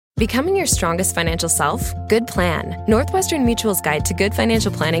Becoming your strongest financial self? Good plan. Northwestern Mutual's Guide to Good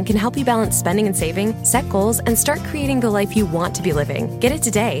Financial Planning can help you balance spending and saving, set goals, and start creating the life you want to be living. Get it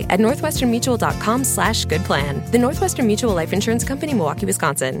today at northwesternmutual.com/goodplan. The Northwestern Mutual Life Insurance Company, Milwaukee,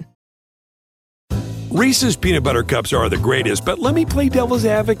 Wisconsin. Reese's peanut butter cups are the greatest, but let me play devil's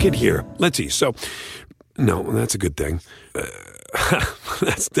advocate here. Let's see. So, no, that's a good thing.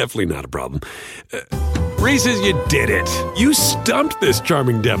 That's definitely not a problem. Reese's, you did it. You stumped this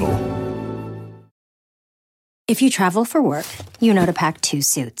charming devil. If you travel for work, you know to pack 2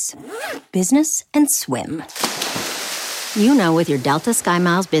 suits. Business and swim. You know with your Delta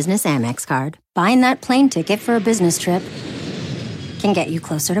SkyMiles Business Amex card, buying that plane ticket for a business trip can get you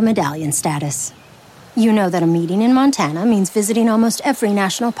closer to medallion status. You know that a meeting in Montana means visiting almost every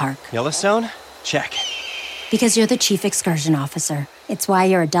national park. Yellowstone? Check. Because you're the chief excursion officer. It's why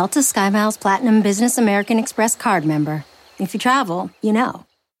you're a Delta SkyMiles Platinum Business American Express card member. If you travel, you know.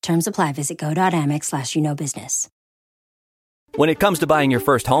 Terms apply. Visit go.amex/you-know-business. When it comes to buying your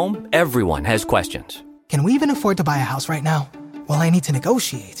first home, everyone has questions. Can we even afford to buy a house right now? Well, I need to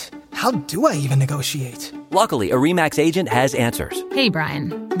negotiate. How do I even negotiate? Luckily, a RE/MAX agent has answers. Hey,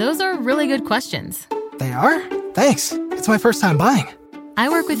 Brian, those are really good questions. They are? Thanks. It's my first time buying. I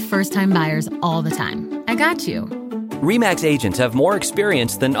work with first-time buyers all the time. I got you. RE/MAX agents have more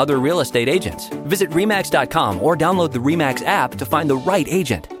experience than other real estate agents. Visit RE/MAX.com or download the RE/MAX app to find the right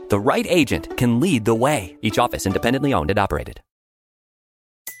agent. The right agent can lead the way. Each office independently owned and operated.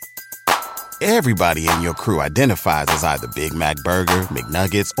 Everybody in your crew identifies as either Big Mac Burger,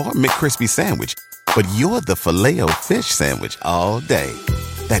 McNuggets, or McCrispy Sandwich. But you're the Filet-O-Fish Sandwich all day.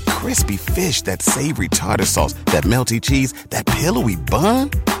 That crispy fish, that savory tartar sauce, that melty cheese, that pillowy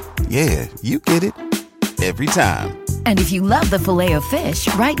bun. Yeah, you get it. Every time. And if you love the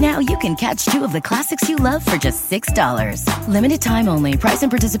Filet-O-Fish, right now you can catch 2 of the classics you love for just $6. Limited time only. Price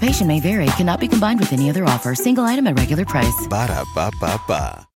and participation may vary. Cannot be combined with any other offer. Single item at regular price.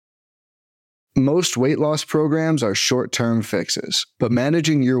 Ba-da-ba-ba-ba. Most weight loss programs are short-term fixes, but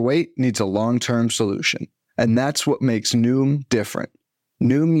managing your weight needs a long-term solution. And that's what makes Noom different.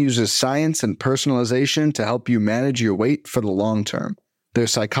 Noom uses science and personalization to help you manage your weight for the long term. Their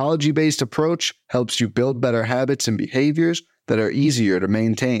psychology-based approach helps you build better habits and behaviors that are easier to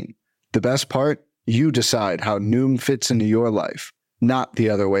maintain. The best part? You decide how Noom fits into your life, not the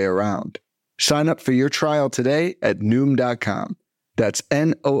other way around. Sign up for your trial today at Noom.com. That's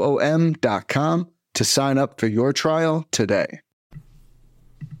Noom.com to sign up for your trial today.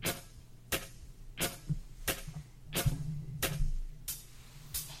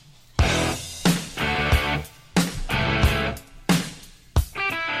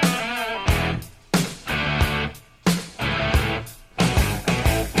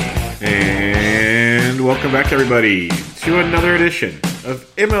 And welcome back, everybody, to another edition of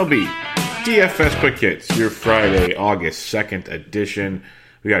MLB DFS Quick Hits, your Friday, August 2nd edition.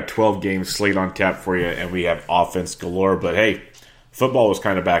 We got 12 games slate on tap for you, and we have offense galore. But hey, football was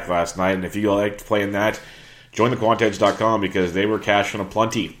kind of back last night, and if you liked playing that, join thequantedge.com because they were cashing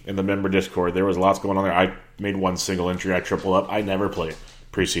aplenty in the member Discord. There was lots going on there. I made one single entry. I triple up. I never play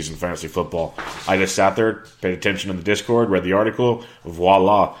preseason fantasy football. I just sat there, paid attention in the Discord, read the article.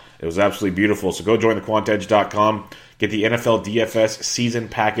 Voila. It was absolutely beautiful. So go join thequantedge.com. Get the NFL DFS season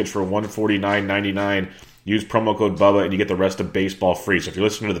package for $149.99. Use promo code BUBBA, and you get the rest of baseball free. So if you're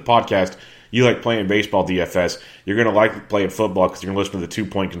listening to the podcast, you like playing baseball DFS, you're going to like playing football because you're going to listen to the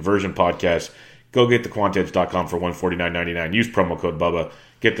 2-Point Conversion podcast. Go get thequantedge.com for $149.99. Use promo code BUBBA.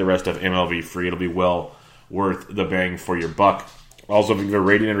 Get the rest of MLB free. It'll be well worth the bang for your buck. Also, if you give a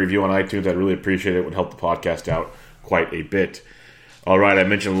rating and review on iTunes, I'd really appreciate it. It would help the podcast out quite a bit. All right, I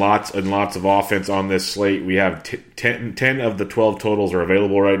mentioned lots and lots of offense on this slate. We have 10 of the 12 totals are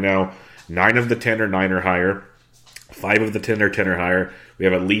available right now. 9 of the 10 are 9 or higher. 5 of the 10 are 10 or higher. We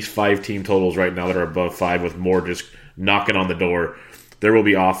have at least 5 team totals right now that are above 5 with more just knocking on the door. There will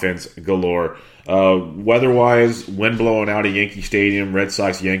be offense galore. Weather-wise, wind blowing out of Yankee Stadium. Red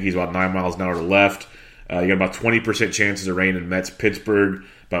Sox, Yankees, about 9 miles an hour to left. You got about 20% chances of rain in Mets, Pittsburgh.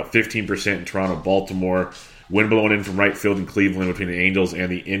 About 15% in Toronto, Baltimore. Wind blowing in from right field in Cleveland between the Angels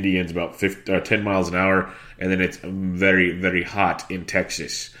and the Indians, about 10 miles an hour. And then it's very, very hot in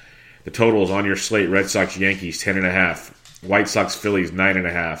Texas. The totals on your slate: Red Sox, Yankees, 10.5. White Sox, Phillies,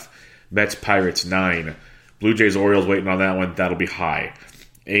 9.5. Mets, Pirates, 9. Blue Jays, Orioles, waiting on that one. That'll be high.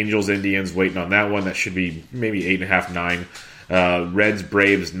 Angels, Indians, waiting on that one. That should be maybe 8.5, 9. Reds,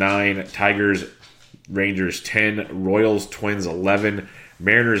 Braves, 9. Tigers, Rangers, 10. Royals, Twins, 11.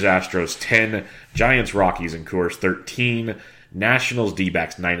 Mariners, Astros, 10. Giants, Rockies, and Coors, 13. Nationals,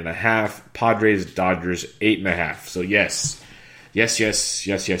 D-backs, 9.5. Padres, Dodgers, 8.5. So yes, Yes,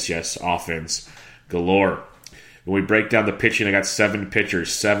 offense galore. When we break down the pitching, I got 7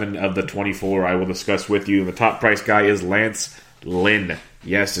 pitchers, 7 of the 24 I will discuss with you. The top price guy is Lance Lynn.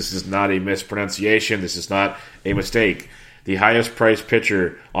 Yes, this is not a mispronunciation. This is not a mistake. The highest priced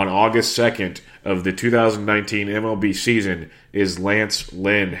pitcher on August 2nd of the 2019 MLB season is Lance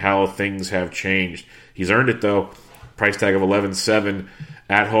Lynn. How things have changed. He's earned it, though. Price tag of $11.7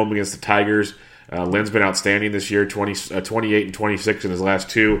 at home against the Tigers. Lynn's been outstanding this year, 28 and 26 in his last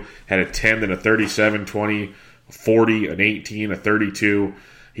 2. Had a 10, then a 37, 20, 40, an 18, a 32.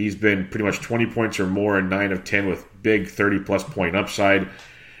 He's been pretty much 20 points or more in 9 of 10 with big 30-plus point upside.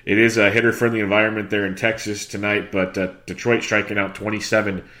 It is a hitter-friendly environment there in Texas tonight, but Detroit striking out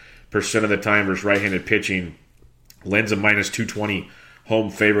 27% of the time versus right-handed pitching. Lynn's a minus 220 home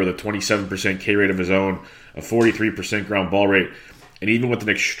favor with a 27% K rate of his own, a 43% ground ball rate. And even with an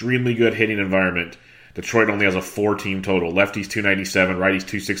extremely good hitting environment, Detroit only has a 4-team total. Lefties 297, righties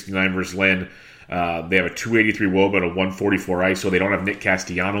 269 versus Lynn. They have a 283 WOBA and a 144 ISO. They don't have Nick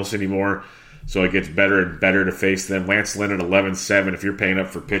Castellanos anymore, so it gets better and better to face them. Lance Lynn at 11.7. If you're paying up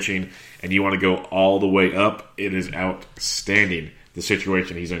for pitching and you want to go all the way up, it is outstanding, the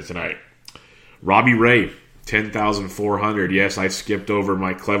situation he's in tonight. Robbie Ray, 10,400. Yes, I skipped over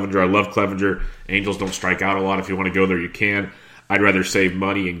Mike Clevenger. I love Clevenger. Angels don't strike out a lot. If you want to go there, you can. I'd rather save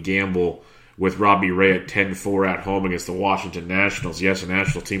money and gamble with Robbie Ray at 10-4 at home against the Washington Nationals. Yes, a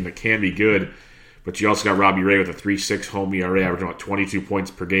national team that can be good, but you also got Robbie Ray with a 3.6 home ERA, averaging about 22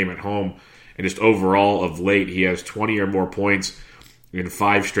 points per game at home. And just overall of late, he has 20 or more points in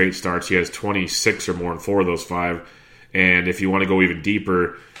 5 straight starts. He has 26 or more in 4 of those 5. And if you want to go even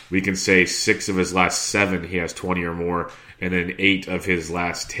deeper, we can say 6 of his last 7 he has 20 or more. And then 8 of his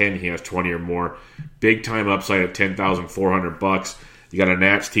last 10 he has 20 or more. Big time upside at $10,400. You got a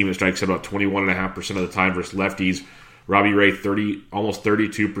Nats team that strikes out about 21.5% of the time versus lefties. Robbie Ray, almost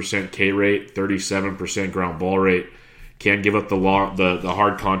 32% K rate, 37% ground ball rate. Can give up the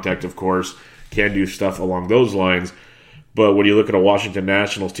hard contact, of course. Can do stuff along those lines. But when you look at a Washington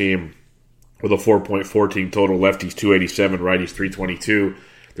Nationals team with a 4.4 team total, lefties 287, righties 322,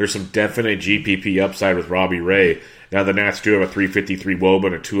 there's some definite GPP upside with Robbie Ray. Now the Nats do have a 353 WOBA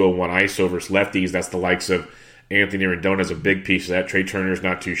and a 201 ISO versus lefties. That's the likes of Anthony Rendon is a big piece of that. Trey Turner's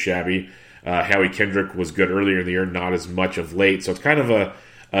not too shabby. Howie Kendrick was good earlier in the year, not as much of late. So it's kind of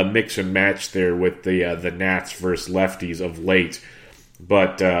a mix and match there with the Nats versus lefties of late.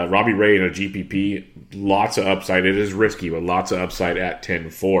 But Robbie Ray in a GPP, lots of upside. It is risky, but lots of upside at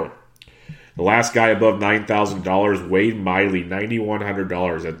 10-4. The last guy above $9,000, Wade Miley,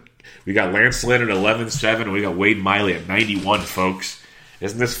 $9,100. We got Lance Lynn at 11.7, and we got Wade Miley at 91, folks.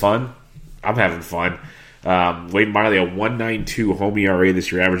 Isn't this fun? I'm having fun. Wade Miley, a 1.92 home ERA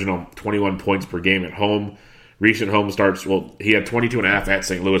this year, averaging 21 points per game at home. Recent home starts, he had 22.5 at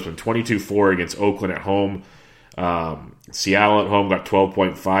St. Louis, but 22.4 against Oakland at home. Seattle at home got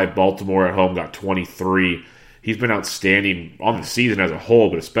 12.5. Baltimore at home got 23. He's been outstanding on the season as a whole,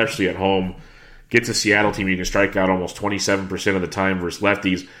 but especially at home. Gets a Seattle team you can strike out almost 27% of the time versus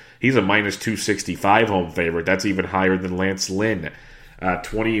lefties. He's a minus 265 home favorite. That's even higher than Lance Lynn.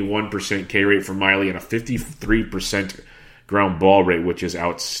 21% K rate for Miley and a 53% ground ball rate, which is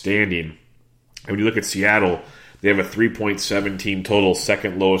outstanding. And when you look at Seattle, they have a 3.7 team total,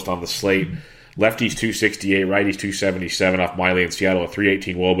 second lowest on the slate. Lefties 268, righties 277 off Miley and Seattle, a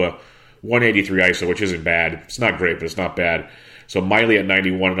 318 WOBA, 183 ISO, which isn't bad. It's not great, but it's not bad. So Miley at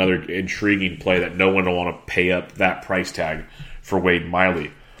 91, another intriguing play that no one will want to pay up that price tag for Wade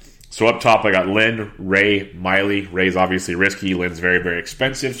Miley. So up top, I got Lynn, Ray, Miley. Ray's obviously risky. Lynn's very, very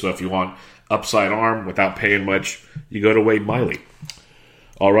expensive. So if you want upside arm without paying much, you go to Wade Miley.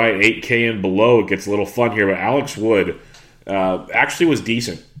 All right, 8K and below. It gets a little fun here. But Alex Wood actually was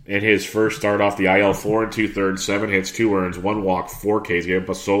decent in his first start off the IL. 4 2/3, 7 hits, 2 earns, 1 walk, 4 Ks. Gave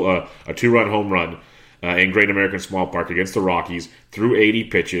up a 2-run home run in Great American Small Park against the Rockies. Threw 80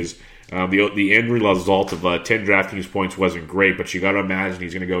 pitches. The end result of 10 DraftKings points wasn't great, but you got to imagine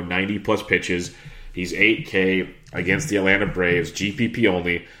he's going to go 90-plus pitches. He's 8K against the Atlanta Braves, GPP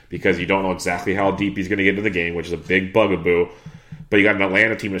only, because you don't know exactly how deep he's going to get into the game, which is a big bugaboo. But you got an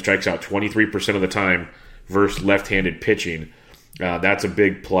Atlanta team that strikes out 23% of the time versus left-handed pitching. That's a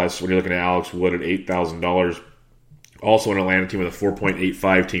big plus when you're looking at Alex Wood at $8,000. Also an Atlanta team with a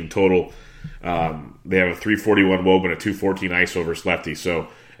 4.85 team total. They have a 341 WOBA and a 214 ISO versus lefty. So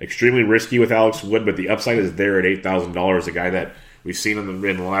extremely risky with Alex Wood, but the upside is there at $8,000. A guy that we've seen in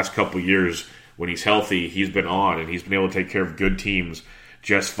the last couple of years when he's healthy, he's been on, and he's been able to take care of good teams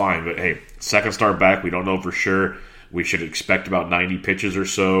just fine. But hey, second start back, we don't know for sure. We should expect about 90 pitches or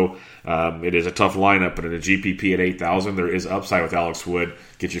so. It is a tough lineup, but in a GPP at 8,000, there is upside with Alex Wood.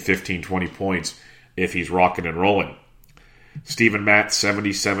 Get you 15, 20 points if he's rocking and rolling. Steven Matz,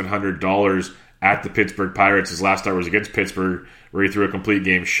 $7,700 at the Pittsburgh Pirates. His last start was against Pittsburgh, where he threw a complete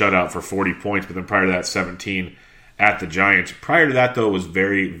game shutout for 40 points, but then prior to that, 17 at the Giants. Prior to that, though, it was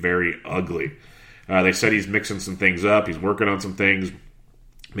very, very ugly. They said he's mixing some things up. He's working on some things.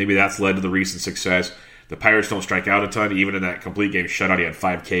 Maybe that's led to the recent success. The Pirates don't strike out a ton. Even in that complete game shutout, he had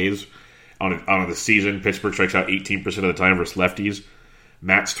 5 Ks on the season. Pittsburgh strikes out 18% of the time versus lefties.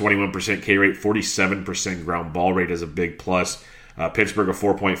 Matt's 21% K rate, 47% ground ball rate is a big plus. Pittsburgh a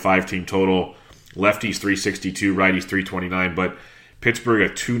 4.5 team total. Lefties 362, righties 329, but Pittsburgh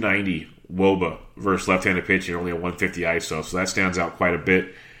a 290 WOBA versus left-handed pitching, only a 150 ISO, so that stands out quite a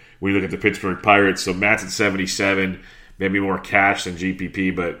bit when you look at the Pittsburgh Pirates. So Matt's at 77, maybe more cash than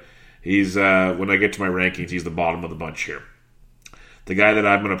GPP, but he's when I get to my rankings, he's the bottom of the bunch here. The guy that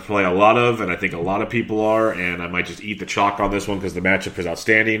I'm going to play a lot of, and I think a lot of people are, and I might just eat the chalk on this one because the matchup is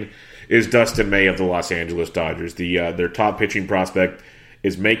outstanding, is Dustin May of the Los Angeles Dodgers. Their top pitching prospect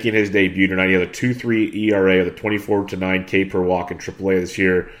is making his debut tonight. He had a 2.3 ERA with a 24-9 K per walk in AAA this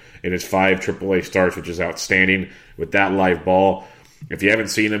year in his 5 AAA starts, which is outstanding with that live ball. If you haven't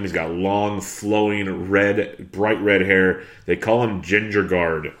seen him, he's got long, flowing, bright red hair. They call him Ginger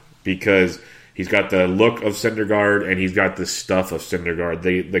Guard because he's got the look of Syndergaard and he's got the stuff of Syndergaard.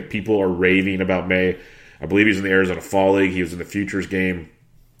 The people are raving about May. I believe he's in the Arizona Fall League. He was in the Futures game.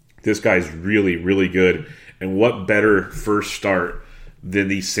 This guy's really, really good. And what better first start than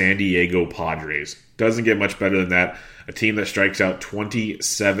the San Diego Padres? Doesn't get much better than that. A team that strikes out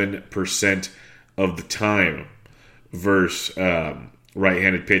 27% of the time versus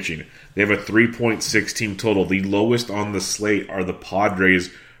right-handed pitching. They have a 3.6 team total. The lowest on the slate are the Padres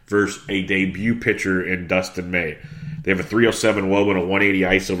versus a debut pitcher in Dustin May. They have a 307 WOBA and a 180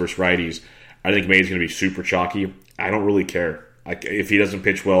 ISO versus righties. I think May's going to be super chalky. I don't really care. If he doesn't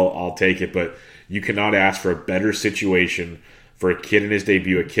pitch well, I'll take it, but you cannot ask for a better situation for a kid in his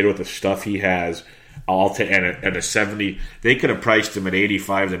debut, a kid with the stuff he has. And a 70. They could have priced him at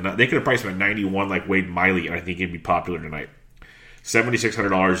 85. They could have priced him at 91 like Wade Miley, and I think he'd be popular tonight.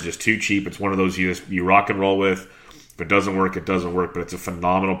 $7,600 is just too cheap. It's one of those you rock and roll with. If it doesn't work, it doesn't work, but it's a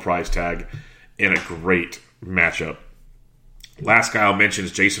phenomenal price tag and a great matchup. Last guy I'll mention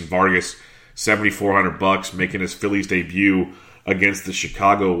is Jason Vargas, $7,400, making his Phillies debut against the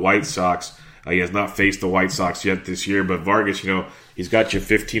Chicago White Sox. He has not faced the White Sox yet this year, but Vargas, he's got you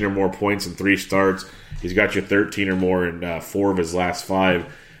 15 or more points in 3 starts. He's got you 13 or more in 4 of his last 5.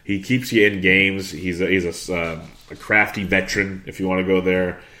 He keeps you in games. He's a crafty veteran, if you want to go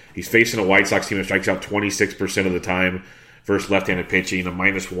there. He's facing a White Sox team that strikes out 26% of the time versus left-handed pitching. A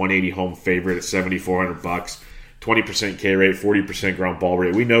minus 180 home favorite at $7,400. 20% K rate, 40% ground ball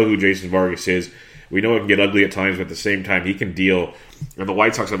rate. We know who Jason Vargas is. We know it can get ugly at times, but at the same time, he can deal. And the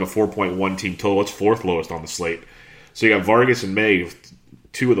White Sox have a 4.1 team total. It's 4th lowest on the slate. So you got Vargas and May,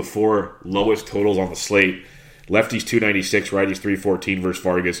 2 of the 4 lowest totals on the slate. Lefties 296, righties 314 versus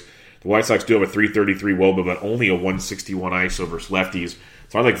Vargas. The White Sox do have a 333 WOBA, but only a 161 ISO versus lefties.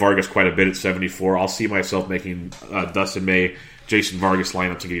 So I like Vargas quite a bit at 74. I'll see myself making Dustin May, Jason Vargas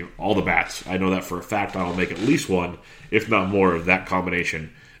lineups and getting all the bats. I know that for a fact. I'll make at least one, if not more, of that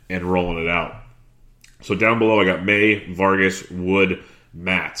combination and rolling it out. So down below, I got May, Vargas, Wood,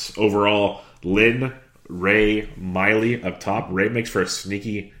 Matz. Overall, Lynn, Ray, Miley up top. Ray makes for a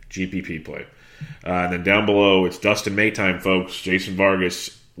sneaky GPP play. And then down below, it's Dustin May time, folks. Jason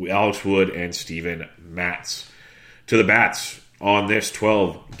Vargas, Alex Wood, and Steven Matz. To the bats on this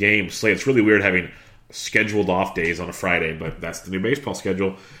 12-game slate. It's really weird having scheduled off days on a Friday, but that's the new baseball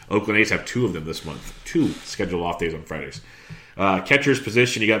schedule. Oakland A's have 2 of them this month. 2 scheduled off days on Fridays. Catcher's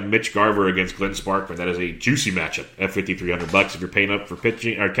position, you got Mitch Garver against Glenn Sparkman. That is a juicy matchup at $5,300. If you're paying up for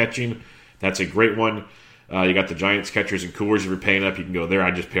pitching or catching, that's a great one. You got the Giants catchers and Coors. If you're paying up, you can go there.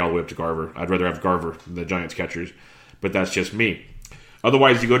 I'd just pay all the way up to Garver. I'd rather have Garver than the Giants catchers, but that's just me.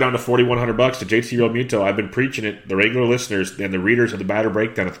 Otherwise, you go down to $4,100 to JT Realmuto. I've been preaching it. The regular listeners and the readers of the Batter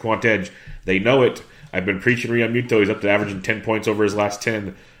Breakdown at the Quant Edge, they know it. I've been preaching Realmuto. He's up to averaging 10 points over his last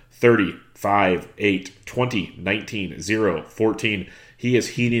 10, 30, 5, 8, 20, 19, 0, 14. He is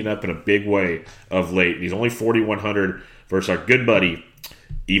heating up in a big way of late. He's only $4,100 versus our good buddy,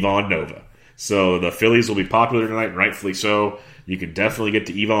 Ivan Nova. So the Phillies will be popular tonight, and rightfully so. You can definitely get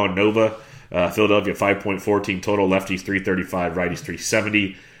to Ivan Nova. Philadelphia, 5.14 total. Lefties, 335. Righties,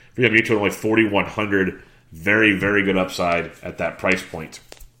 370. Realmuto, only $4,100. Very, very good upside at that price point.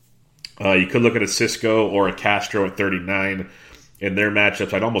 You could look at a Cisco or a Castro at 39 in their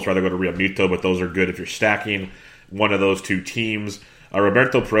matchups. I'd almost rather go to Realmuto, but those are good if you're stacking. one of those two teams.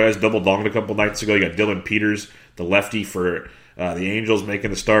 Roberto Perez double-donged a couple nights ago. You got Dylan Peters, the lefty for the Angels, making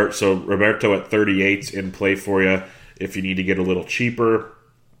the start. So Roberto at 38's in play for you if you need to get a little cheaper.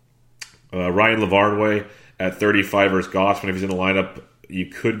 Ryan Lavarnway at 35 versus Gossman. If he's in the lineup, you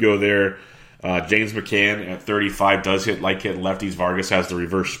could go there. James McCann at 35 does hit lefties. Vargas has the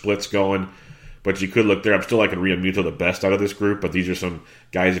reverse splits going. But you could look there. I'm still liking Realmuto the best out of this group, but these are some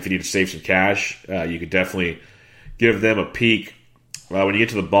guys, if you need to save some cash, you could definitely give them a peek. When you get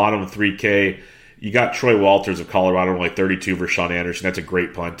to the bottom of 3K, you got Troy Walters of Colorado, only 32 versus Sean Anderson. That's a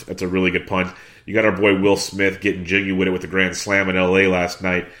great punt. That's a really good punt. You got our boy Will Smith getting jiggy with it with the Grand Slam in LA last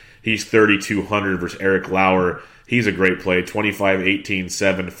night. He's 3,200 versus Eric Lauer. He's a great play. 25, 18,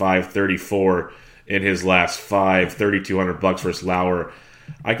 7, 5, 34 in his last 5. $3,200 versus Lauer.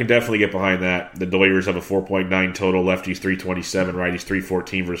 I can definitely get behind that. The Doyers have a 4.9 total. Lefties 327, righties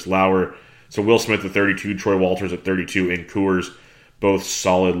 314 versus Lauer. So Will Smith at 32, Troy Walters at 32 in Coors. Both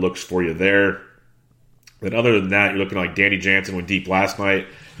solid looks for you there. Then other than that, you're looking like Danny Jansen went deep last night.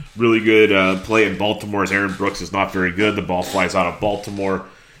 Really good play in Baltimore as Aaron Brooks is not very good. The ball flies out of Baltimore.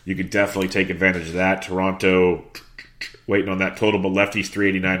 You could definitely take advantage of that. Toronto waiting on that total, but lefties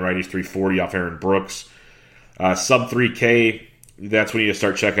 389, righties 340 off Aaron Brooks. Sub 3K, that's when you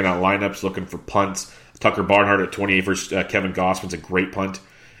start checking out lineups, looking for punts. Tucker Barnhart at 28 versus Kevin Gossman's a great punt.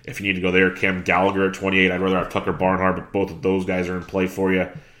 If you need to go there, Cam Gallagher at 28. I'd rather have Tucker Barnhart, but both of those guys are in play for you.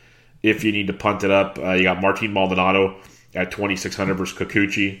 If you need to punt it up, you got Martin Maldonado at 2,600 versus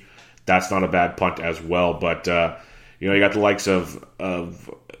Kikuchi. That's not a bad punt as well. But, you got the likes of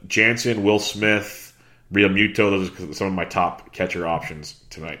Jansen, Will Smith, Realmuto. Those are some of my top catcher options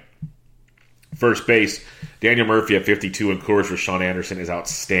tonight. First base, Daniel Murphy at 52 in Coors for Sean Anderson is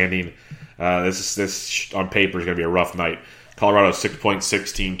outstanding. This on paper is going to be a rough night. Colorado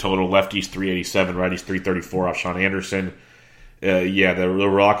 6.16 total. Lefties 387, righties 334 off Sean Anderson. The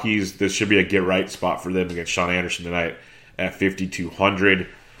Rockies, this should be a get-right spot for them against Sean Anderson tonight at 5,200.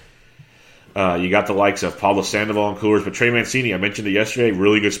 You got the likes of Pablo Sandoval and Coors, but Trey Mancini, I mentioned it yesterday,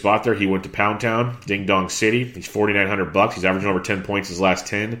 really good spot there. He went to Pound Town, Ding Dong City. He's $4,900. He's averaging over 10 points his last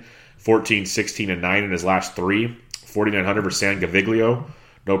 10, 14, 16, and 9 in his last 3. 4,900 for San Gaviglio.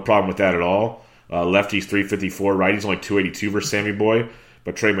 No problem with that at all. Lefties 354, righties only 282 versus Sammy Boy,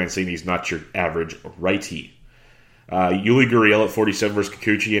 but Trey Mancini's not your average righty. Yuli Gurriel at 47 versus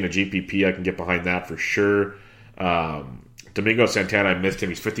Kikuchi in a GPP. I can get behind that for sure. Domingo Santana, I missed him.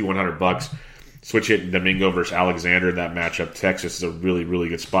 He's $5,100. Switch hitting Domingo versus Alexander in that matchup. Texas is a really, really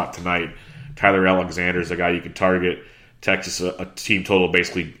good spot tonight. Tyler Alexander is a guy you can target. Texas, a team total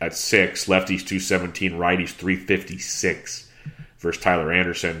basically at 6. Lefties 217, righties 356 versus Tyler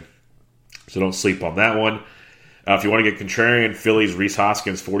Anderson. So don't sleep on that one. If you want to get contrarian, Phillies, Rhys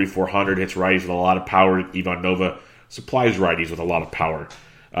Hoskins, 4,400, hits righties with a lot of power. Ivan Nova supplies righties with a lot of power.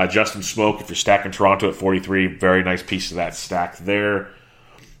 Justin Smoke, if you're stacking Toronto at 43, very nice piece of that stack there.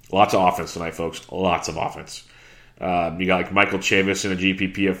 Lots of offense tonight, folks. Lots of offense. You got like Michael Chavis in a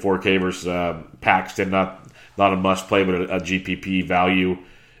GPP at 4K versus Paxton. Not a must play, but a GPP value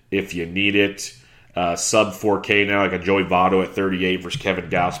if you need it. Sub 4K now, like a Joey Votto at 38 versus Kevin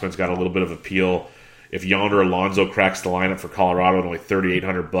Gausman's got a little bit of appeal. If Yonder Alonso cracks the lineup for Colorado at only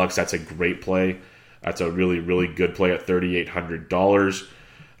 $3,800, that's a great play. That's a really, really good play at $3,800.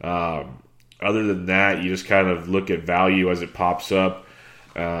 Other than that, you just kind of look at value as it pops up.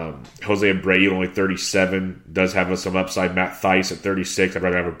 Jose Abreu only 37, does have some upside. Matt Theis at 36. I'd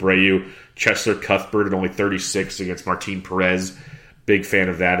rather have Abreu. Chesler Cuthbert at only 36 against Martin Perez. Big fan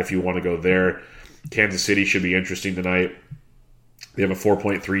of that if you want to go there. Kansas City should be interesting tonight. They have a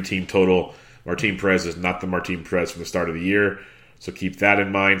 4.3 team total. Martin Perez is not the Martin Perez from the start of the year, so keep that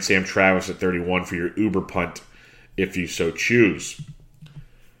in mind. Sam Travis at 31 for your Uber punt if you so choose.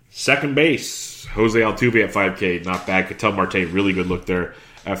 Second base, Jose Altuve at 5K, not bad. Ketel Marte, really good look there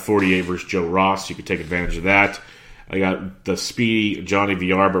at 48 versus Joe Ross. You can take advantage of that. I got the speedy Johnny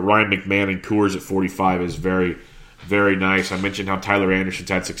VR, but Ryan McMahon and Coors at 45 is very, very nice. I mentioned how Tyler Anderson's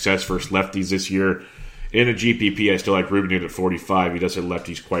had success versus lefties this year. In a GPP, I still like Ruben Newton at 45. He does hit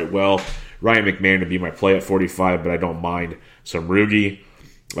lefties quite well. Ryan McMahon would be my play at 45, but I don't mind some Rugi.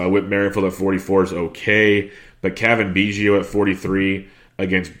 Whit Merrifield at 44 is okay, but Kevin Biggio at 43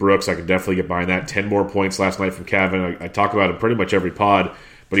 against Brooks, I could definitely get behind that. 10 more points last night from Kevin. I talk about him pretty much every pod,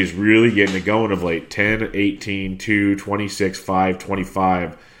 but he's really getting it going of late. 10, 18, 2, 26, 5,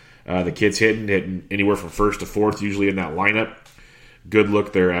 25. The kid's hitting anywhere from first to fourth, usually in that lineup. Good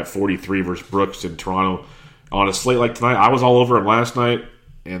look there at 43 versus Brooks in Toronto. On a slate like tonight, I was all over him last night,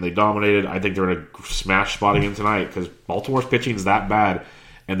 and they dominated. I think they're in a smash spot again tonight because Baltimore's pitching is that bad.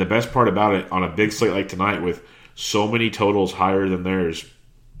 And the best part about it, on a big slate like tonight with so many totals higher than theirs,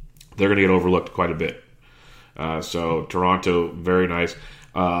 they're going to get overlooked quite a bit. So Toronto, very nice.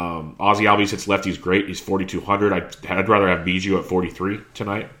 Ozzy Albies hits lefties great. He's 4,200. I'd rather have Bijou at 43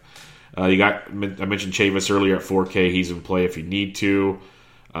 tonight. I mentioned Chavis earlier at 4K. He's in play if you need to.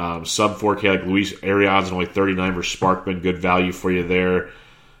 Sub 4K like Luis Arias only 39 versus Sparkman. Good value for you there.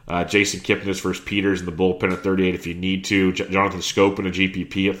 Jason Kipnis versus Peters in the bullpen at 38 if you need to. Jonathan Scope in a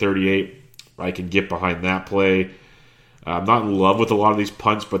GPP at 38. I can get behind that play. I'm not in love with a lot of these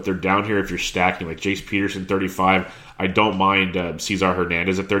punts, but they're down here if you're stacking. Like Jace Peterson, 35. I don't mind Cesar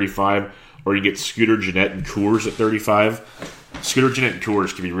Hernandez at 35. Or you get Scooter Gennett and Coors at 35. Scooter Gennett and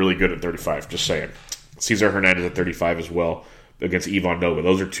Coors can be really good at 35, just saying. Cesar Hernandez at 35 as well against Ivan Nova.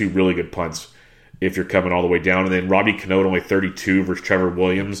 Those are two really good punts if you're coming all the way down. And then Robbie Cano only 32 versus Trevor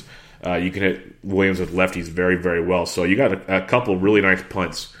Williams. You can hit Williams with lefties very, very well. So you got a couple really nice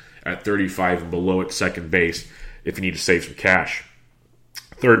punts at 35 and below at second base if you need to save some cash.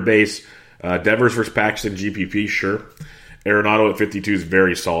 Third base, Devers versus Paxton, GPP, sure. Arenado at 52 is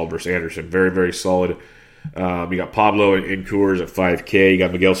very solid versus Anderson. Very, very solid. You got Pablo and Coors at 5K. You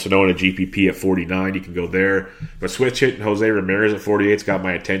got Miguel Sano at GPP at 49. You can go there. But switch hit and Jose Ramirez at 48 has got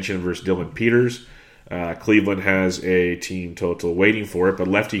my attention versus Dylan Peters. Cleveland has a team total waiting for it, but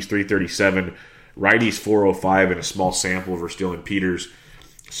lefties 337, righties 405 in a small sample versus Dylan Peters.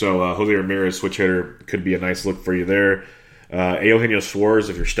 So Jose Ramirez, switch hitter, could be a nice look for you there. Eugenio Suarez,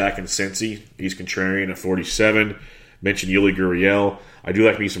 if you're stacking Cincy, he's contrarian at 47. Mentioned Yuli Gurriel. I do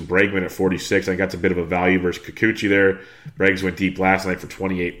like me some Bregman at 46. I think that's a bit of a value versus Kikuchi there. Bregs went deep last night for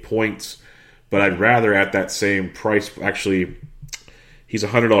 28 points. But I'd rather at that same price, actually, he's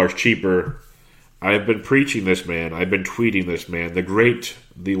 $100 cheaper. I've been preaching this man. I've been tweeting this man. The great,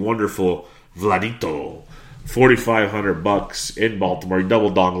 the wonderful Vladito. $4,500 in Baltimore. He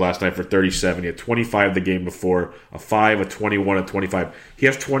double donged last night for 37. He had 25 the game before, a 5, a 21, a 25. He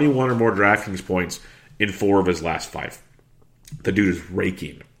has 21 or more DraftKings points in 4 of his last 5. The dude is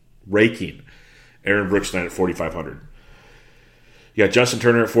raking. Aaron Brooks tonight at 4,500. You got Justin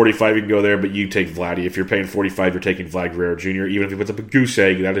Turner at 45. You can go there, but you take Vladdy. If you're paying 45, you're taking Vlad Guerrero Jr. Even if he puts up a goose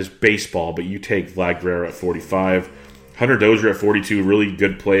egg, that is baseball, but you take Vlad Guerrero at 45. Hunter Dozier at 42. Really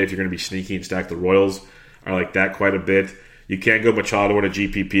good play if you're going to be sneaky and stack the Royals. I like that quite a bit. You can't go Machado in a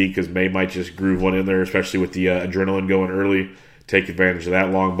GPP because May might just groove one in there, especially with the adrenaline going early. Take advantage of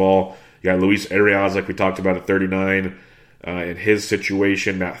that long ball. You got Luis Arias, like we talked about, at 39 in his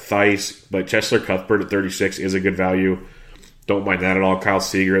situation. Matt Theis, but Chesler Cuthbert at 36 is a good value. Don't mind that at all. Kyle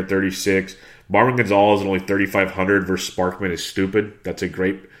Seager at 36. Marvin Gonzalez at only 3,500 versus Sparkman is stupid. That's a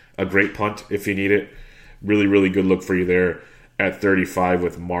great punt if you need it. Really, really good look for you there at 35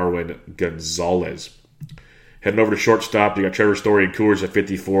 with Marwin Gonzalez. Heading over to shortstop, you got Trevor Story and Coors at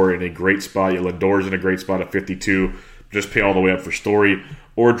 54 in a great spot. You got Lindor's in a great spot at 52. Just pay all the way up for Story,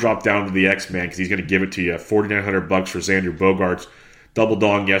 or drop down to the X-Man because he's going to give it to you. $4,900 for Xander Bogaerts. Double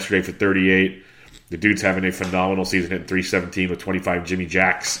dong yesterday for 38. The dude's having a phenomenal season, hitting 317 with 25. Jimmy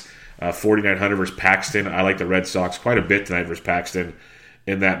Jacks, 4,900 versus Paxton. I like the Red Sox quite a bit tonight versus Paxton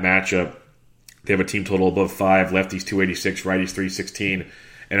in that matchup. They have a team total above 5. Lefties 286, righties 316.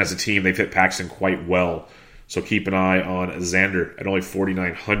 And as a team, they've hit Paxton quite well. So keep an eye on Xander at only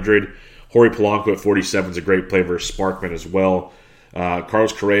 4,900. Jorge Polanco at 47 is a great play versus Sparkman as well.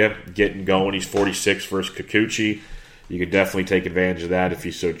 Carlos Correa getting going. He's 46 versus Kikuchi. You can definitely take advantage of that if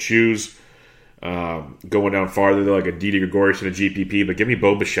you so choose. Going down farther, though, like a Didi Gregorius in a GPP. But give me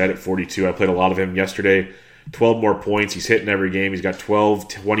Bo Bichette at 42. I played a lot of him yesterday. 12 more points. He's hitting every game. He's got 12,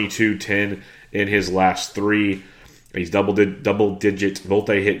 22, 10 in his last 3. He's double-digit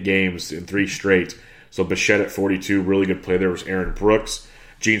multi-hit games in 3 straight. So Bichette at 42, really good play there was Aaron Brooks.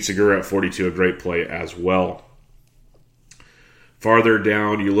 Gene Segura at 42, a great play as well. Farther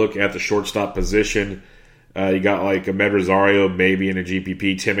down, you look at the shortstop position. You got like Ahmed Rosario maybe in a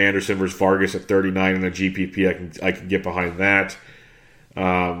GPP. Tim Anderson versus Vargas at 39 in a GPP. I can get behind that.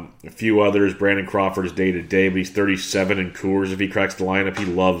 A few others. Brandon Crawford is day-to-day, but he's 37 in Coors. If he cracks the lineup, he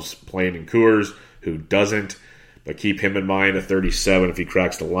loves playing in Coors. Who doesn't? But keep him in mind at 37 if he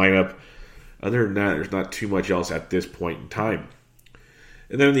cracks the lineup. Other than that, there's not too much else at this point in time.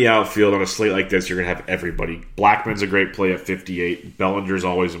 And then in the outfield, on a slate like this, you're going to have everybody. Blackman's a great play at 58. Bellinger's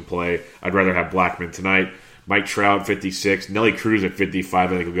always in play. I'd rather have Blackman tonight. Mike Trout, 56. Nelly Cruz at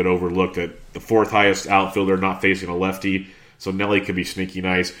 55, I think will get overlooked at the 4th highest outfielder not facing a lefty. So Nelly could be sneaky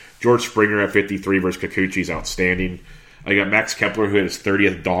nice. George Springer at 53 versus Kikuchi's outstanding. I got Max Kepler, who hit his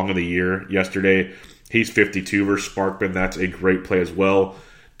 30th dong of the year yesterday. He's 52 versus Sparkman. That's a great play as well.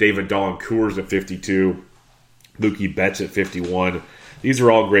 David Dahl and Coors at 52. Mookie Betts at 51. These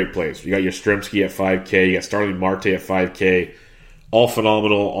are all great plays. You got your Yastrzemski at 5K. You got Starling Marte at 5K. All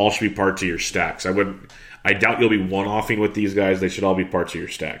phenomenal. All should be parts of your stacks. I doubt you'll be one-offing with these guys. They should all be parts of your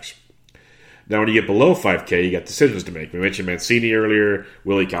stacks. Now, when you get below 5K, you got decisions to make. We mentioned Mancini earlier,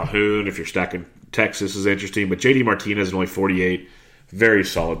 Willie Calhoun. If you're stacking Texas, is interesting. But JD Martinez is only 48. Very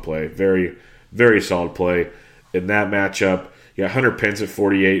solid play. Very, very solid play. In that matchup, you got Hunter Pence at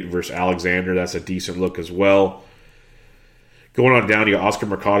 48 versus Alexander. That's a decent look as well. Going on down, you got Oscar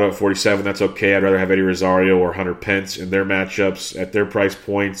Mercado at 47. That's okay. I'd rather have Eddie Rosario or Hunter Pence in their matchups at their price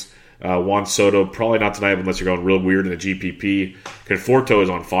points. Juan Soto, probably not tonight unless you're going real weird in the GPP. Conforto is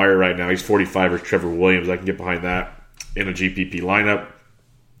on fire right now. He's 45 versus Trevor Williams. I can get behind that in a GPP lineup.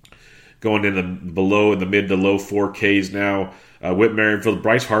 Going in the mid to low 4Ks now. Whit Merrifield,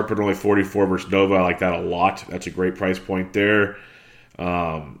 Bryce Harper only 44 versus Nova. I like that a lot. That's a great price point there.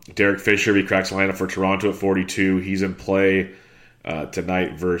 Derek Fisher, he cracks the lineup for Toronto at 42. He's in play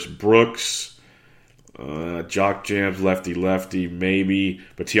tonight versus Brooks. Jock Jams, lefty, maybe.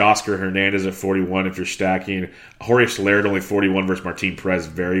 But Teoscar Hernandez at 41 if you're stacking. Jorge Soler only 41 versus Martin Perez.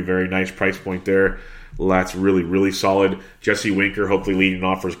 Very, very nice price point there. That's really, really solid. Jesse Winker hopefully leading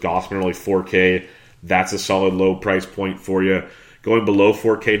off versus Gossman, only 4K. That's a solid low price point for you. Going below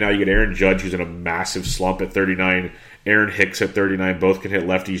 4K now, you get Aaron Judge, who's in a massive slump at 39. Aaron Hicks at 39. Both can hit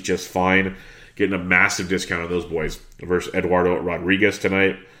lefties just fine. Getting a massive discount on those boys versus Eduardo Rodriguez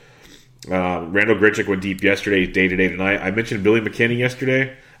tonight. Randall Grichuk went deep yesterday, day-to-day tonight. I mentioned Billy McKinney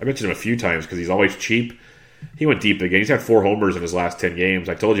yesterday. I mentioned him a few times because he's always cheap. He went deep again. He's had 4 homers in his last 10 games.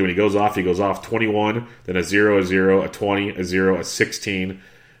 I told you when he goes off 21, then a 0, a 0, a 20, a 0, a 16.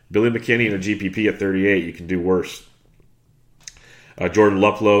 Billy McKinney in a GPP at 38. You can do worse. Jordan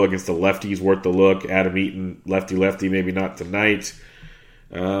Luplow against the lefties, worth the look. Adam Eaton, lefty, maybe not tonight.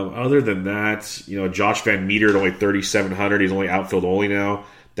 Other than that, Josh Van Meter at only 3,700. He's only outfield only now.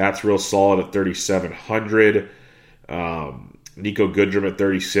 That's real solid at 3,700. Nico Goodrum at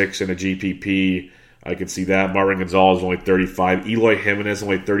 36 in a GPP. I can see that. Marvin Gonzalez only 35. Eloy Jimenez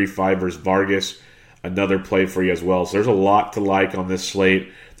only 35 versus Vargas. Another play for you as well. So there's a lot to like on this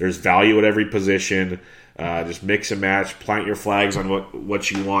slate. There's value at every position. Just mix and match. Plant your flags on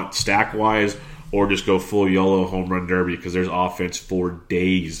what you want stack-wise, or just go full YOLO home run derby because there's offense for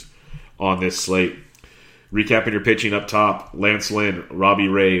days on this slate. Recapping your pitching up top, Lance Lynn, Robbie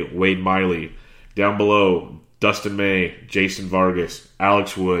Ray, Wade Miley. Down below, Dustin May, Jason Vargas,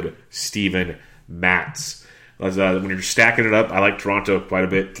 Alex Wood, Steven Matz. When you're stacking it up, I like Toronto quite a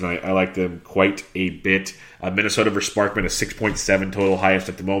bit tonight. I like them quite a bit. Minnesota versus Sparkman, a 6.7 total, highest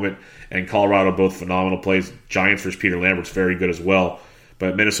at the moment. And Colorado, both phenomenal plays. Giants versus Peter Lambert's very good as well.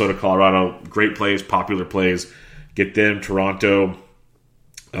 But Minnesota, Colorado, great plays, popular plays. Get them. Toronto,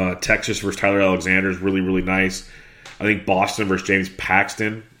 Texas versus Tyler Alexander is really, really nice. I think Boston versus James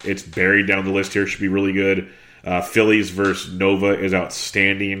Paxton, it's buried down the list here, should be really good. Phillies versus Nova is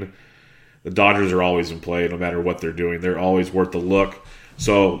outstanding. The Dodgers are always in play, no matter what they're doing. They're always worth a look.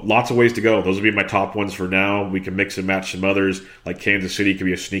 So lots of ways to go. Those will be my top ones for now. We can mix and match some others, like Kansas City could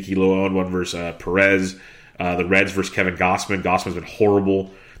be a sneaky low-owned one versus Perez. The Reds versus Kevin Gossman. Gossman's been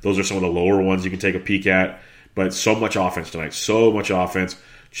horrible. Those are some of the lower ones you can take a peek at. But so much offense tonight. So much offense.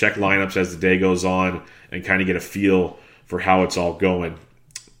 Check lineups as the day goes on and kind of get a feel for how it's all going.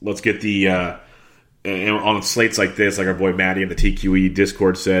 Let's get on slates like this, like our boy Matty in the TQE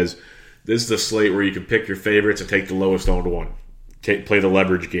Discord says, this is the slate where you can pick your favorites and take the lowest owned one. Play the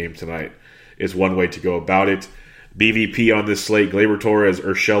leverage game tonight is one way to go about it. BVP on this slate, Gleyber Torres,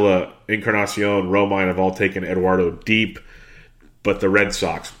 Urshela, Encarnacion, Romine have all taken Eduardo deep. But the Red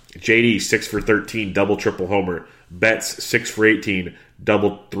Sox, JD 6 for 13, double triple homer. Betts 6 for 18,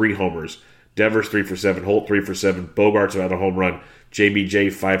 double 3 homers. Devers 3 for 7, Holt 3 for 7. Bogarts have had a home run.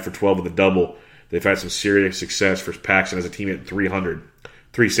 JBJ 5 for 12 with a double. They've had some serious success for Paxton as a team at 300.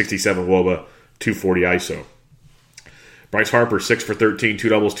 367 WOBA, 240 ISO. Bryce Harper, 6 for 13, 2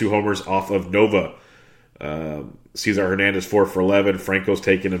 doubles, 2 homers off of Nova. Cesar Hernandez, 4 for 11. Franco's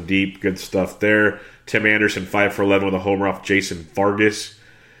taking him deep. Good stuff there. Tim Anderson, 5 for 11 with a homer off Jason Vargas.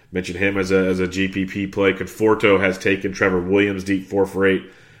 Mentioned him as a GPP play. Conforto has taken Trevor Williams deep, 4 for 8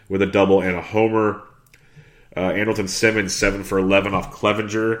 with a double and a homer. Andrelton Simmons, 7 for 11 off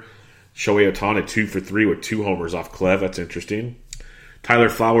Clevenger. Shohei Ohtani, 2 for 3 with 2 homers off Clev. That's interesting. Tyler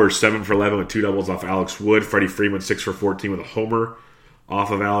Flowers, 7 for 11 with 2 doubles off Alex Wood. Freddie Freeman, 6 for 14 with a homer off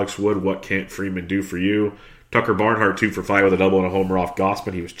of Alex Wood. What can't Freeman do for you? Tucker Barnhart, 2 for 5 with a double and a homer off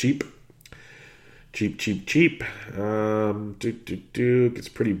Gossman. He was cheap. Cheap. Gets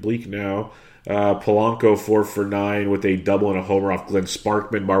pretty bleak now. Polanco 4 for 9 with a double and a homer off Glenn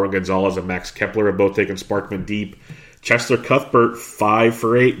Sparkman. Marwin Gonzalez and Max Kepler have both taken Sparkman deep. Chester Cuthbert 5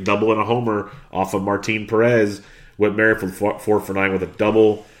 for 8, double and a homer off of Martin Perez. Whit Merrifield 4 for 9 with a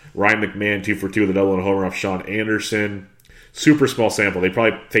double. Ryan McMahon 2 for 2 with a double and a homer off Sean Anderson. Super small sample. They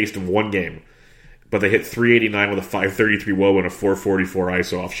probably faced him one game, but they hit 389 with a 533 WOBA and a 444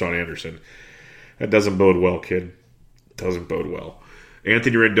 ISO off Sean Anderson. That doesn't bode well, kid. Doesn't bode well.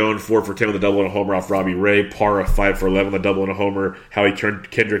 Anthony Rendon 4 for 10 with a double and a homer off Robbie Ray. Parra 5 for 11 with a double and a homer. Howie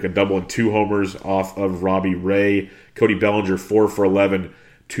Kendrick a double and 2 homers off of Robbie Ray. Cody Bellinger 4 for 11,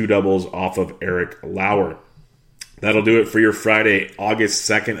 2 doubles off of Eric Lauer. That'll do it for your Friday, August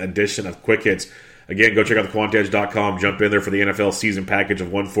 2nd edition of Quick Hits. Again, go check out thequantedge.com. Jump in there for the NFL season package of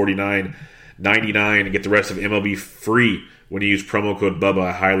 $149.99 and get the rest of MLB free when you use promo code BUBBA.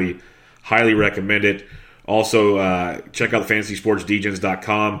 I highly recommend it. Also, check out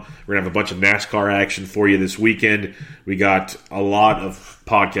fantasysportsdgens.com. We're going to have a bunch of NASCAR action for you this weekend. We got a lot of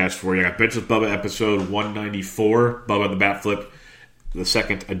podcasts for you. I got Bench with Bubba episode 194, Bubba and the Bat Flip, the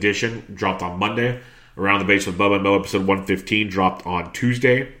second edition, dropped on Monday. Around the Base with Bubba and Mo episode 115 dropped on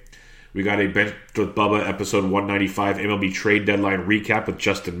Tuesday. We got a Bench with Bubba episode 195 MLB trade deadline recap with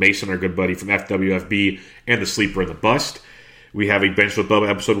Justin Mason, our good buddy from FWFB, and the Sleeper and the Bust. We have a Bench with Bubba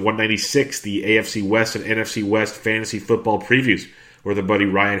episode 196, the AFC West and NFC West fantasy football previews with our buddy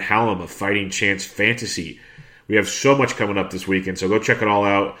Ryan Hallam of Fighting Chance Fantasy. We have so much coming up this weekend, so go check it all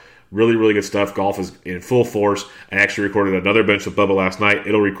out. Really, really good stuff. Golf is in full force. I actually recorded another Bench with Bubba last night.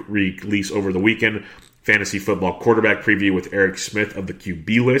 It'll release over the weekend. Fantasy football quarterback preview with Eric Smith of the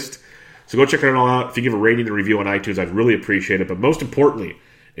QB list. So go check it all out. If you give a rating and review on iTunes, I'd really appreciate it. But most importantly,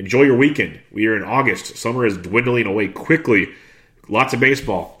 enjoy your weekend. We are in August. Summer is dwindling away quickly. Lots of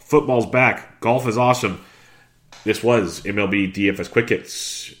baseball. Football's back. Golf is awesome. This was MLB DFS Quick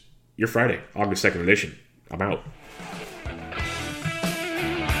Hits. Your Friday, August 2nd edition. I'm out.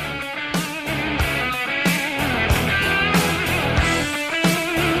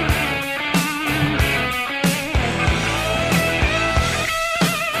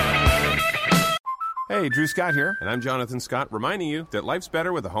 Hey, Drew Scott here, and I'm Jonathan Scott, reminding you that life's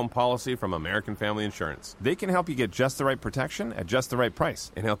better with a home policy from American Family Insurance. They can help you get just the right protection at just the right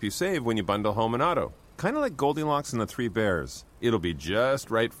price and help you save when you bundle home and auto. Kind of like Goldilocks and the Three Bears. It'll be just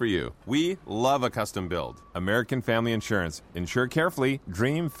right for you. We love a custom build. American Family Insurance. Insure carefully,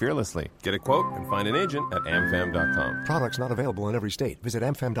 dream fearlessly. Get a quote and find an agent at amfam.com. Products not available in every state. Visit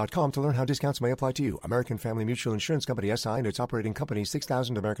amfam.com to learn how discounts may apply to you. American Family Mutual Insurance Company, SI, and its operating company,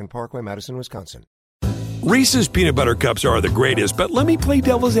 6000 American Parkway, Madison, Wisconsin. Reese's peanut butter cups are the greatest, but let me play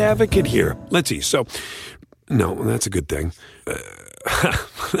devil's advocate here. Let's see. So, no, that's a good thing.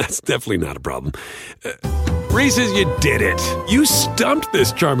 That's definitely not a problem. Reese's, you did it. You stumped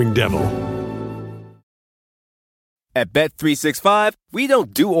this charming devil. At Bet365, we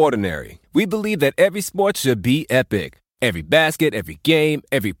don't do ordinary. We believe that every sport should be epic. Every basket, every game,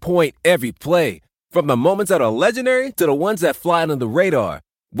 every point, every play. From the moments that are legendary to the ones that fly under the radar.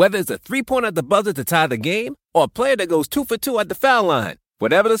 Whether it's a three-pointer at the buzzer to tie the game or a player that goes 2 for 2 at the foul line.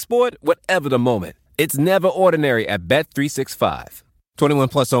 Whatever the sport, whatever the moment. It's never ordinary at Bet365. 21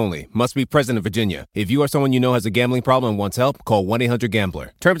 plus only. Must be present in Virginia. If you or someone you know has a gambling problem and wants help, call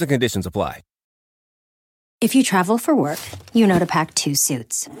 1-800-GAMBLER. Terms and conditions apply. If you travel for work, you know to pack 2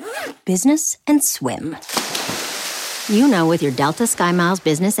 suits. Business and swim. You know with your Delta SkyMiles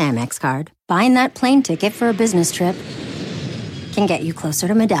Business Amex card, buying that plane ticket for a business trip can get you closer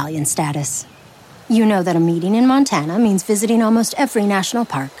to medallion status. You know that a meeting in Montana means visiting almost every national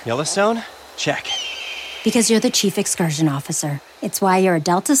park. Yellowstone? Check. Because you're the chief excursion officer. It's why you're a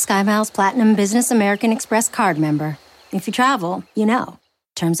Delta SkyMiles Platinum Business American Express card member. If you travel, you know.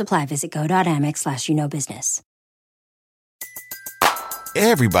 Terms apply. Visit go.amex/you-know-business.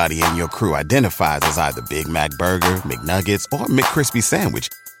 Everybody in your crew identifies as either Big Mac Burger, McNuggets, or McCrispy Sandwich.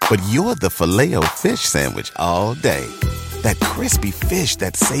 But you're the Filet-O-Fish Sandwich all day. That crispy fish,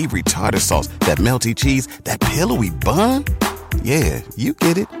 that savory tartar sauce, that melty cheese, that pillowy bun. Yeah, you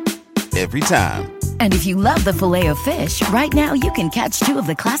get it. Every time. And if you love the Filet-O-Fish, right now you can catch 2 of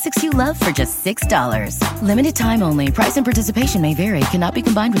the classics you love for just $6. Limited time only. Price and participation may vary. Cannot be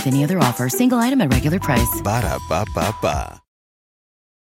combined with any other offer. Single item at regular price. Ba-da-ba-ba-ba.